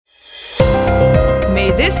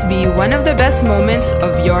may this be one of the best moments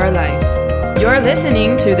of your life. You're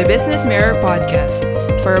listening to the Business Mirror podcast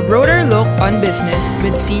for a broader look on business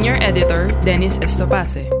with Senior Editor Dennis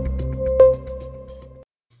Estopace.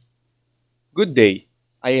 Good day.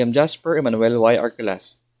 I am Jasper Emmanuel Y.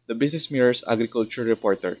 Arcalas, the Business Mirror's agriculture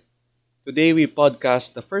reporter. Today we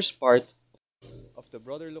podcast the first part of the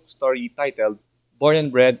broader look story titled Born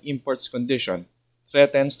and Bred Imports Condition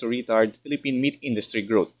Threatens to Retard Philippine Meat Industry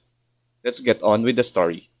Growth. Let's get on with the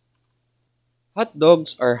story. Hot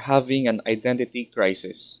dogs are having an identity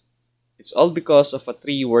crisis. It's all because of a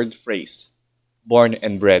three-word phrase, born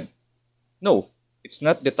and bred. No, it's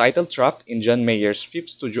not the title track in John Mayer's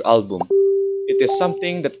fifth studio album. It is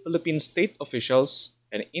something that Philippine state officials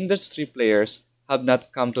and industry players have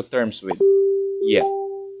not come to terms with yet.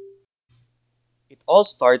 It all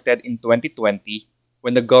started in 2020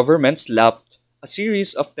 when the government slapped a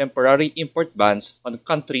series of temporary import bans on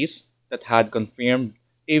countries that had confirmed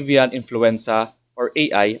avian influenza or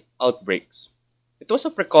AI outbreaks. It was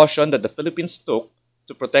a precaution that the Philippines took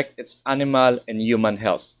to protect its animal and human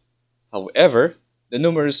health. However, the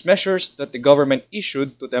numerous measures that the government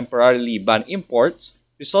issued to temporarily ban imports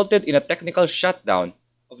resulted in a technical shutdown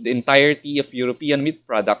of the entirety of European meat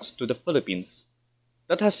products to the Philippines.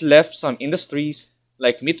 That has left some industries,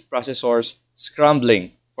 like meat processors,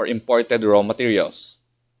 scrambling for imported raw materials.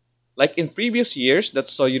 Like in previous years that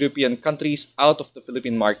saw European countries out of the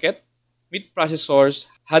Philippine market, meat processors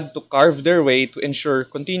had to carve their way to ensure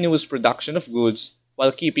continuous production of goods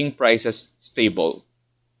while keeping prices stable.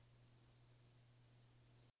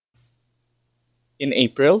 In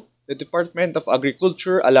April, the Department of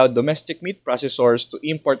Agriculture allowed domestic meat processors to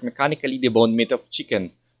import mechanically deboned meat of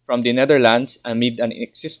chicken from the Netherlands amid an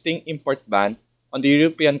existing import ban on the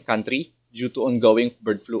European country due to ongoing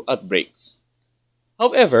bird flu outbreaks.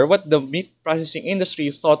 However, what the meat processing industry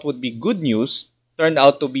thought would be good news turned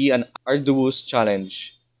out to be an arduous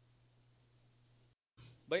challenge.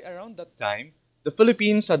 By around that time, the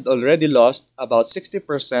Philippines had already lost about 60%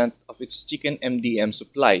 of its chicken MDM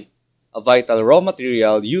supply, a vital raw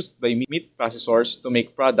material used by meat processors to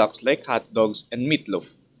make products like hot dogs and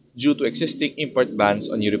meatloaf, due to existing import bans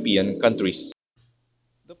on European countries.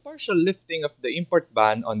 The partial lifting of the import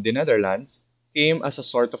ban on the Netherlands came as a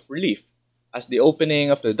sort of relief, as the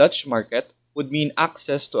opening of the Dutch market would mean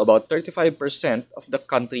access to about 35% of the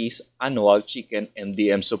country's annual chicken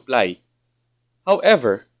MDM supply.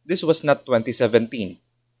 However, this was not 2017.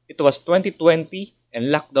 It was 2020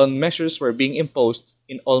 and lockdown measures were being imposed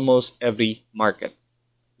in almost every market.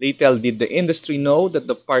 Little did the industry know that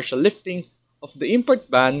the partial lifting of the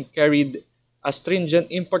import ban carried a stringent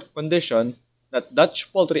import condition that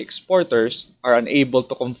Dutch poultry exporters are unable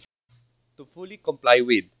to fully comply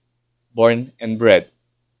with, born and bred.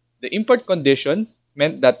 The import condition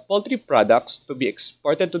meant that poultry products to be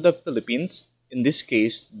exported to the Philippines, in this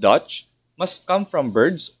case Dutch, must come from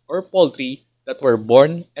birds or poultry that were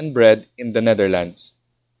born and bred in the Netherlands.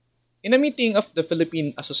 In a meeting of the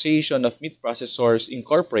Philippine Association of Meat Processors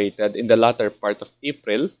Incorporated in the latter part of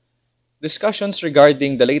April, discussions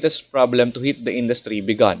regarding the latest problem to hit the industry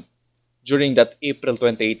began. During that April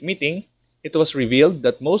 28 meeting, it was revealed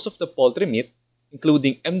that most of the poultry meat,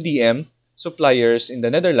 including MDM, suppliers in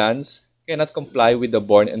the Netherlands cannot comply with the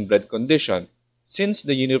born and bred condition, since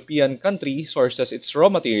the European country sources its raw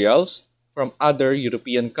materials from other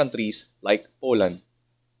European countries like Poland.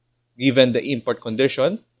 Given the import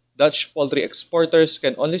condition, Dutch poultry exporters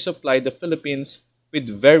can only supply the Philippines with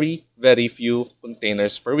very, very few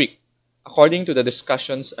containers per week, according to the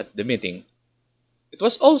discussions at the meeting. It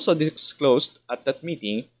was also disclosed at that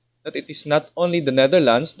meeting that it is not only the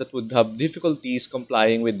Netherlands that would have difficulties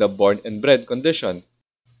complying with the born and bred condition,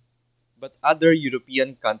 but other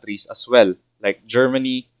European countries as well, like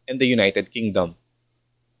Germany and the United Kingdom.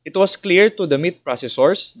 It was clear to the meat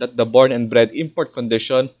processors that the born and bred import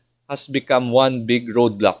condition has become one big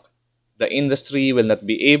roadblock. The industry will not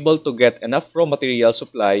be able to get enough raw material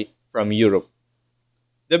supply from Europe.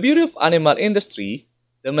 The Bureau of Animal Industry,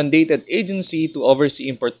 the mandated agency to oversee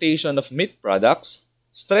importation of meat products,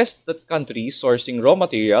 stressed that countries sourcing raw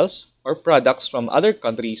materials or products from other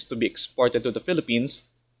countries to be exported to the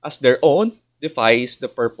Philippines as their own defies the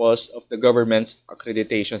purpose of the government's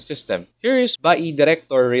accreditation system. Here is BAI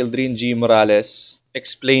Director Reldrin G. Morales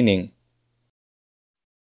explaining.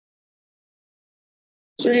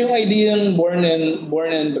 So yung idea ng born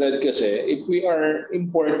and bred kasi, if we are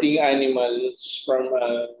importing animals from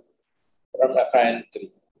a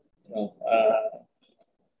country,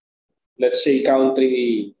 let's say country A,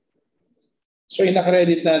 so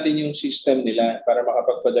in-accredit natin yung system nila para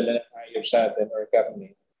makapagpadala ng hayop sa atin or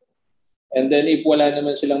karne. And then if wala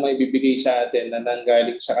naman silang may bibigay sa atin na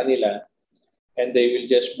nanggaling sa kanila, and they will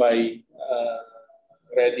just buy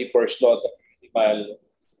ready for slaughter animal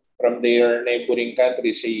from their neighboring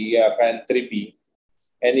country, say country B,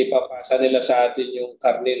 and ipapasa nila sa atin yung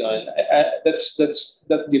karne nun,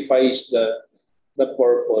 that defies the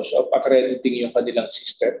purpose of accrediting yung kanilang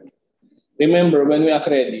system. Remember, when we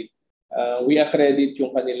accredit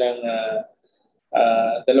yung kanilang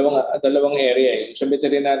dalawang area. Yung sa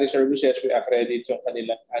veterinary services, we accredit yung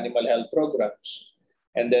kanilang animal health programs.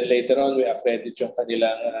 And then later on, we accredit yung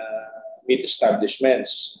kanilang meat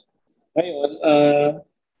establishments. Ngayon,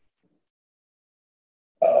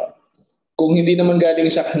 kung hindi naman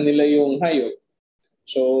galing sa kanila yung hayop,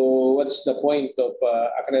 so what's the point of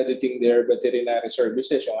accrediting their veterinary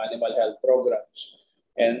services, yung animal health programs?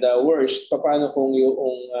 And worst, paano kung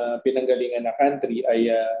yung pinanggalingan na country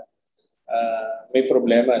ay may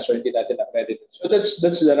problema, so hindi natin accredit. So that's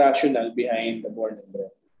the rationale behind the Born and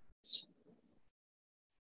Bred.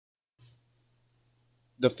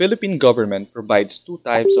 The Philippine government provides two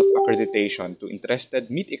types of accreditation to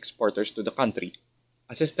interested meat exporters to the country: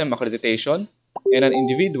 a system accreditation and an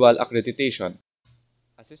individual accreditation.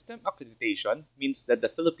 A system accreditation means that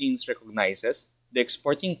the Philippines recognizes the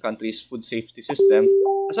exporting country's food safety system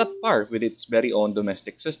as at par with its very own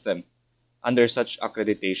domestic system. Under such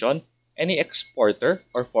accreditation, any exporter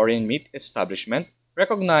or foreign meat establishment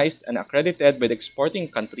recognized and accredited by the exporting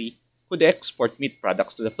country could export meat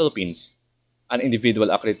products to the Philippines. An individual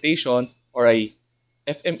accreditation or a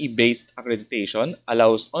FME-based accreditation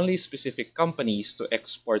allows only specific companies to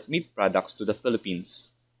export meat products to the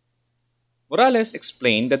Philippines. Morales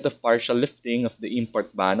explained that the partial lifting of the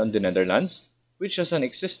import ban on the Netherlands, which has an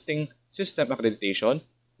existing system accreditation,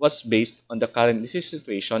 was based on the current disease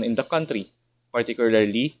situation in the country,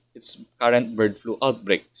 particularly its current bird flu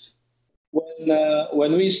outbreaks.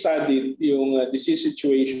 When we studied yung disease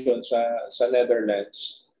situation sa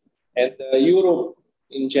Netherlands and Europe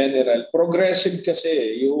in general, progressive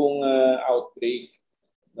kasi yung outbreak.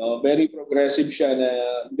 No, very progressive siya na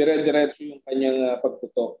dire-diretso yung kanyang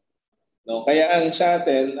pagputok. No, kaya ang sa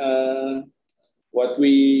atin what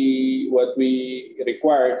we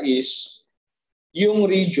required is yung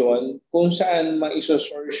region kung saan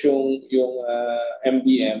ma-isosource yung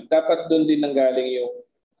MDM, dapat doon din nanggaling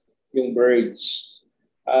yung birds.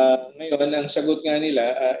 Ngayon, ang sagot nga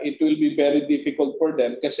nila, it will be very difficult for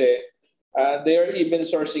them kasi they are even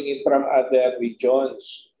sourcing it from other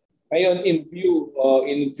regions. Ngayon, in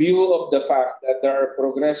view of the fact that there are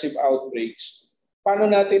progressive outbreaks,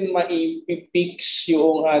 paano natin ma-fix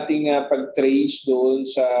yung ating pag-trace doon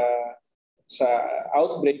sa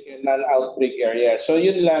outbreak and non-outbreak area? So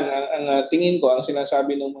yun lang ang tingin ko, ang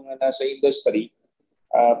sinasabi ng mga nasa industry,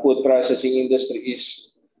 food processing industry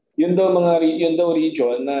is yun daw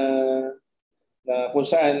region na kung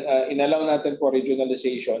saan inalaw natin for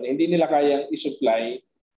regionalization, hindi nila kayang i-supply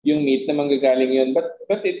yung meat na manggagaling yun,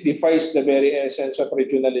 but it defies the very essence of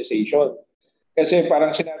regionalization. Kasi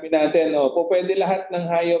parang sinabi natin, pwede lahat ng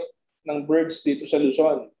hayop ng birds dito sa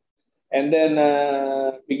Luzon. And then,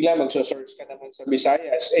 bigla magsosource ka naman sa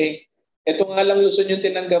Visayas. Ito nga lang Luzon yung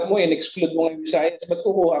tinanggap mo, exclude mo ng Visayas, ba't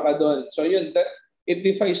kukuha ka doon? So yun, it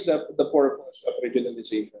defies the purpose of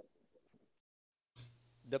regionalization.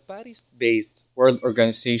 The Paris-based World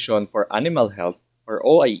Organization for Animal Health, or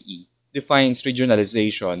OIE, defines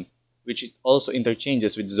regionalization, which it also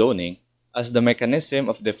interchanges with zoning, as the mechanism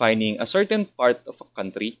of defining a certain part of a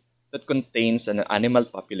country that contains an animal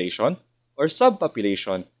population or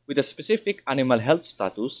subpopulation with a specific animal health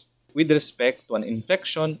status with respect to an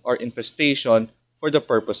infection or infestation for the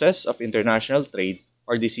purposes of international trade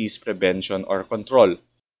or disease prevention or control.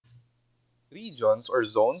 Regions or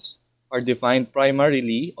zones are defined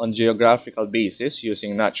primarily on geographical basis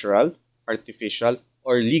using natural, artificial,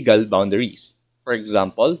 or legal boundaries. For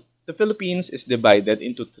example, the Philippines is divided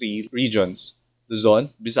into 3 regions: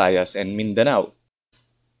 Luzon, Visayas, and Mindanao.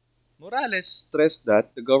 Morales stressed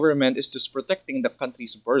that the government is just protecting the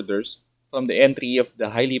country's borders from the entry of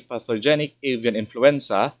the highly pathogenic avian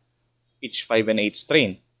influenza H5N8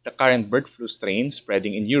 strain, the current bird flu strain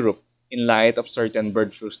spreading in Europe, in light of certain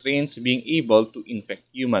bird flu strains being able to infect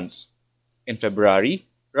humans. In February,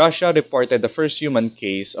 Russia reported the first human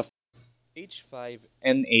case of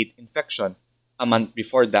H5N8 infection. A month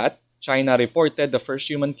before that, China reported the first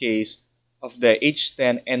human case of the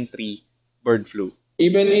H10N3 bird flu.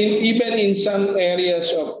 Even in some areas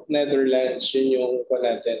of Netherlands, yun yung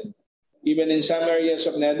natin. Even in some areas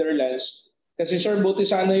of Netherlands, kasi sir, buti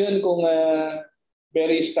sana yun kung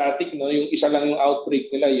very static, no? Yung isa lang yung outbreak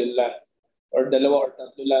nila, yun lang. Or 2 or 3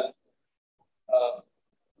 lang.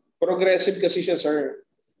 Progressive kasi siya, sir.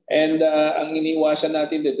 And ang iniwasan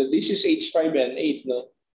natin dito, this is H5N8, no?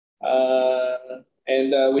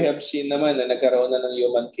 And we have seen naman na nagkaroon na ng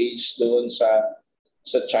human case doon sa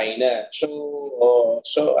China. So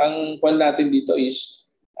ang point natin dito is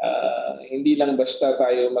hindi lang basta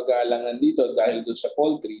tayo mag-aalangan dito dahil doon sa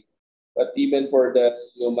poultry, but even for the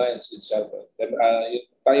humans itself.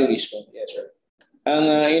 Tayo mismo, yes sir. Ang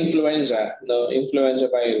influenza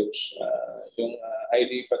virus, yung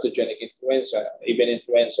highly pathogenic influenza, even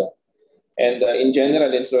influenza, and in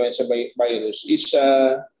general influenza virus is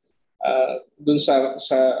dun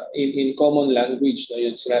in common language, no,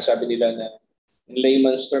 yung sinasabi nila na in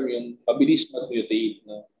layman's term yung mabilis mag-mutate,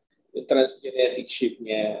 no, yung transgenetic shift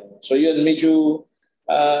niya. So yun, medyo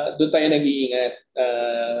doon tayo nag-iingat.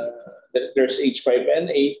 There's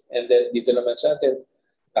H5N8 and then dito naman sa atin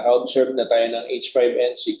naka-observe na tayo ng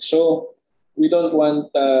H5N6. So we don't want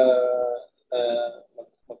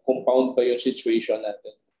mag-compound pa yung situation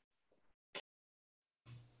natin.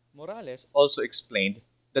 Morales also explained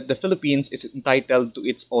that the Philippines is entitled to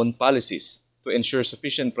its own policies to ensure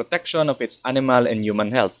sufficient protection of its animal and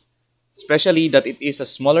human health, especially that it is a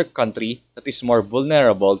smaller country that is more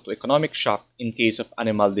vulnerable to economic shock in case of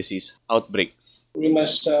animal disease outbreaks. We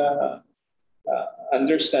must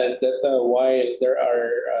understand that while there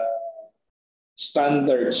are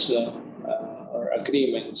standards or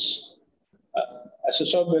agreements as a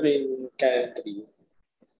sovereign country,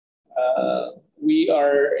 we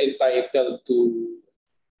are entitled to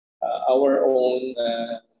our own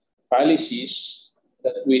policies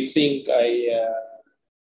that we think ay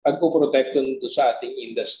pagpoprotekton sa ating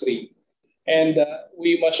industry. And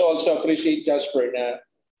we must also appreciate, Jasper, na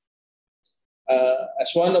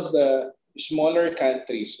as one of the smaller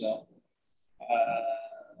countries, no,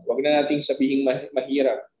 wag na nating sabihin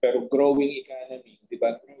mahirap, pero growing economy, di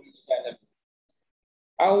ba? Growing economy.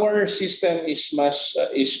 Our system is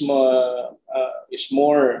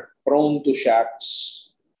more prone to shocks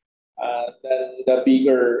than the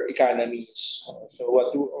bigger economies. So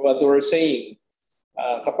what we're saying,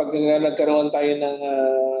 kapag nagkaroon tayo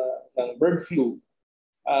ng bird flu,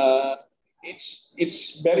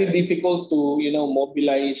 it's very difficult to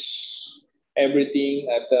mobilize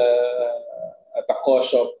everything at the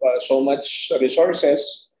cost of so much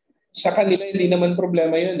resources. Sa kanila hindi naman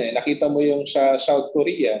problema yun eh. Nakita mo yung sa South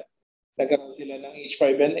Korea, nagkaroon sila ng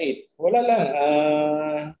H5N8. Wala lang.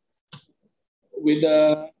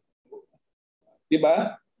 Di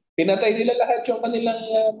ba? Pinatay nila lahat yung kanilang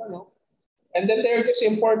and then they're just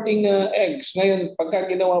importing eggs. Ngayon, pagka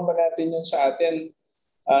ginawa ba natin yun sa atin,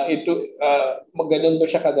 maganon ba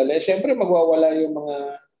siya kadali? Siyempre magwawala yung mga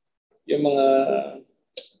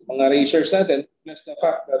racers natin, plus the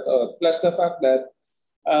fact that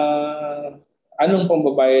anong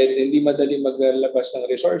pambabayad, hindi madali maglabas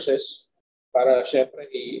ng resources para siyempre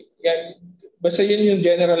basta yun yung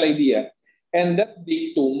general idea. And that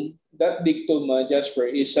dictum Jasper,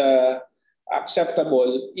 is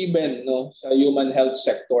acceptable even sa human health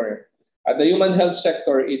sector. At the human health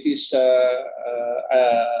sector, it is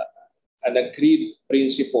an agreed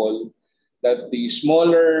principle that the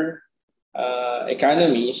smaller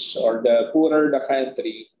economies or the poorer the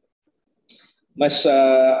country, mas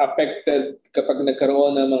affected kapag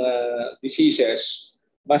nagkaroon ng mga diseases,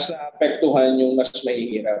 mas naapektuhan yung mas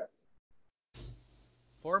mahihirap.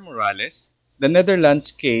 For Morales, the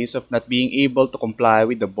Netherlands' case of not being able to comply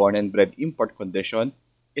with the born and bred import condition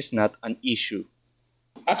is not an issue.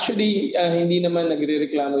 Actually, hindi naman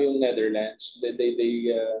nagrereklamo yung Netherlands.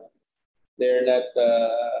 They're not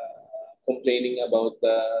complaining about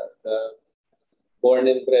the born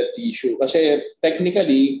and bred issue. Kasi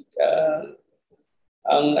technically,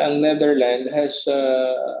 ang Netherlands has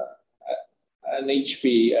an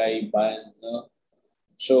HPI ban. No?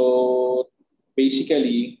 So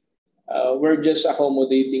basically, we're just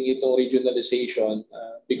accommodating itong regionalization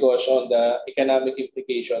because on the economic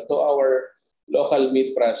implication to our local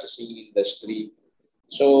meat processing industry.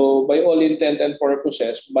 So by all intent and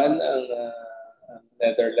purposes, ban ang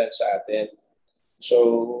Netherlands sa atin.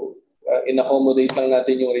 So in-accommodate lang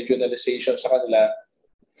natin yung regionalization sa kanila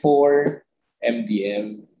for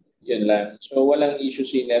MDM. Yun lang. So walang issue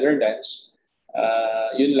si Netherlands.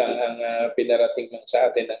 Yun lang ang pinarating lang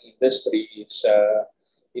sa atin ng industry is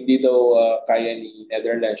hindi daw kaya ni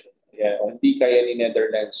Netherlands. Hindi kaya ni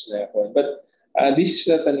Netherlands. But this is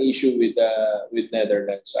not an issue with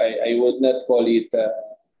Netherlands. I would not call it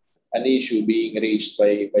an issue being raised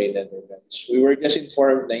by Netherlands. We were just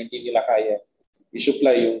informed na hindi nila kaya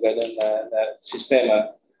i-supply yung ganun na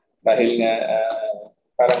sistema dahil nga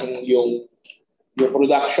parang yung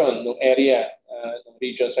production ng area ng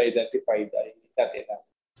regions identified ay not enough.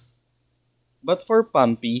 But for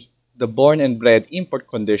PAMPI, the born and bred import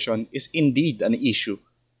condition is indeed an issue.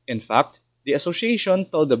 In fact, the association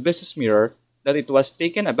told the Business Mirror that it was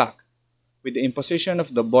taken aback with the imposition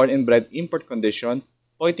of the born and bred import condition,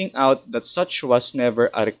 pointing out that such was never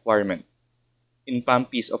a requirement. In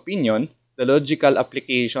PAMPI's opinion, the logical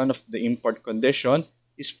application of the import condition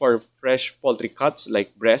is for fresh poultry cuts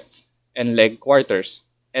like breasts and leg quarters,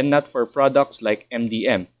 and not for products like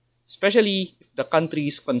MDM, especially if the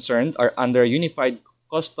countries concerned are under unified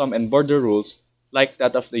custom and border rules like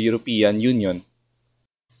that of the European Union.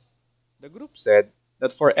 The group said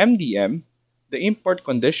that for MDM, the import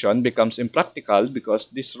condition becomes impractical because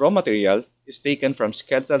this raw material is taken from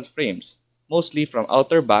skeletal frames, mostly from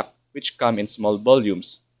outer back, which come in small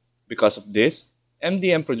volumes. Because of this,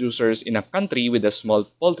 MDM producers in a country with a small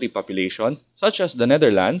poultry population, such as the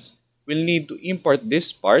Netherlands, will need to import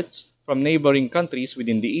these parts from neighboring countries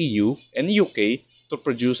within the EU and UK to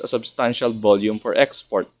produce a substantial volume for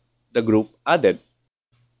export, the group added.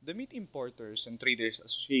 The Meat Importers and Traders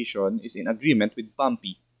Association is in agreement with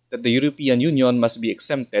PAMPI that the European Union must be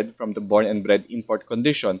exempted from the born and bred import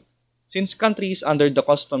condition, since countries under the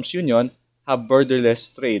customs union have borderless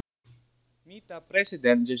trade. MITA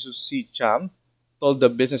President Jesus C. Cham told the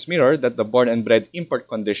Business Mirror that the born and bred import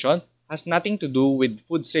condition has nothing to do with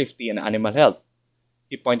food safety and animal health.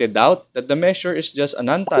 He pointed out that the measure is just a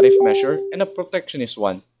non-tariff measure and a protectionist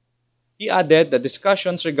one. He added that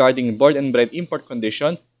discussions regarding born and bred import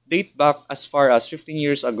condition date back as far as 15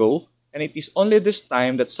 years ago, and it is only this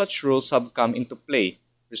time that such rules have come into play,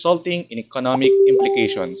 resulting in economic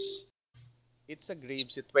implications. It's a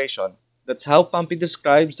grave situation. That's how PAMPI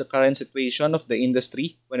describes the current situation of the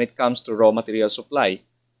industry when it comes to raw material supply.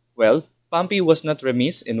 Well, PAMPI was not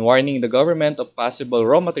remiss in warning the government of possible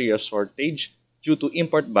raw material shortage due to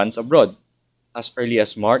import bans abroad. As early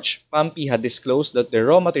as March, PAMPI had disclosed that the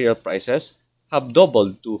raw material prices have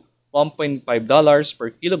doubled to $1.5 per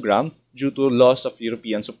kilogram due to loss of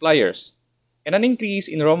European suppliers. And an increase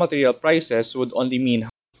in raw material prices would only mean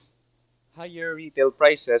higher retail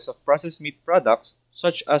prices of processed meat products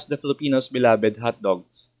such as the Filipinos' beloved hot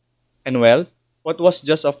dogs. And well, what was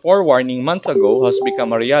just a forewarning months ago has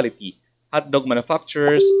become a reality. Hot dog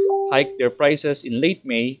manufacturers hiked their prices in late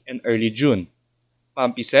May and early June.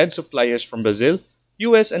 PAMPI said suppliers from Brazil,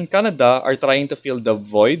 US, and Canada are trying to fill the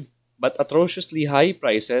void, but atrociously high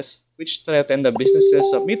prices which threaten the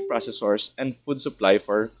businesses of meat processors and food supply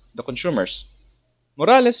for the consumers.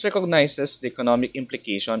 Morales recognizes the economic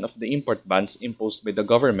implication of the import bans imposed by the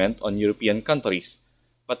government on European countries,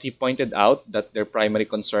 but he pointed out that their primary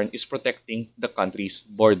concern is protecting the country's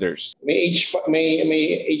borders. May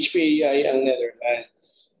HPAI ang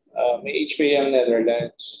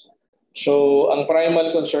Netherlands. So, ang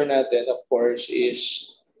primal concern natin, of course,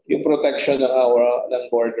 is yung protection ng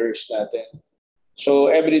borders natin. So,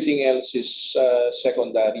 everything else is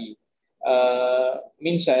secondary.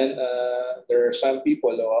 Minsan, there are some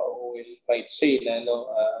people who might say na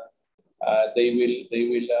they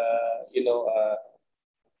will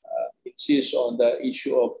insist on the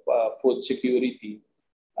issue of food security.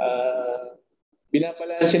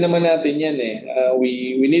 Binabalanse naman natin yan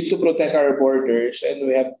we need to protect our borders, and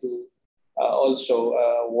we have to also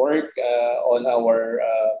work on our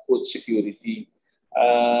food security.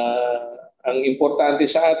 Ang importante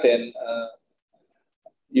sa atin,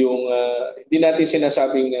 yung hindi natin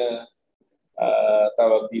sinasabing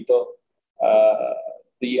tawag dito,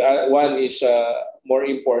 the one is more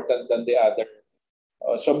important than the other.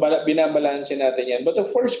 So binabalanse natin yan. But of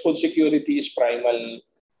course, food security is primal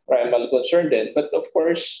concern din. But of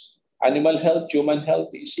course, animal health, human health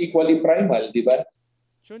is equally primal, di ba?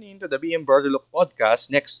 Tune in to the BM Borderlook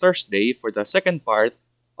podcast next Thursday for the second part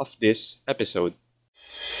of this episode.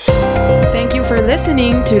 Thank you for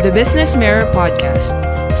listening to the Business Mirror podcast.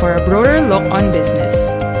 For a broader look on business,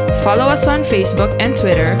 follow us on Facebook and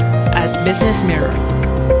Twitter at Business Mirror.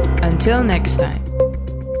 Until next time.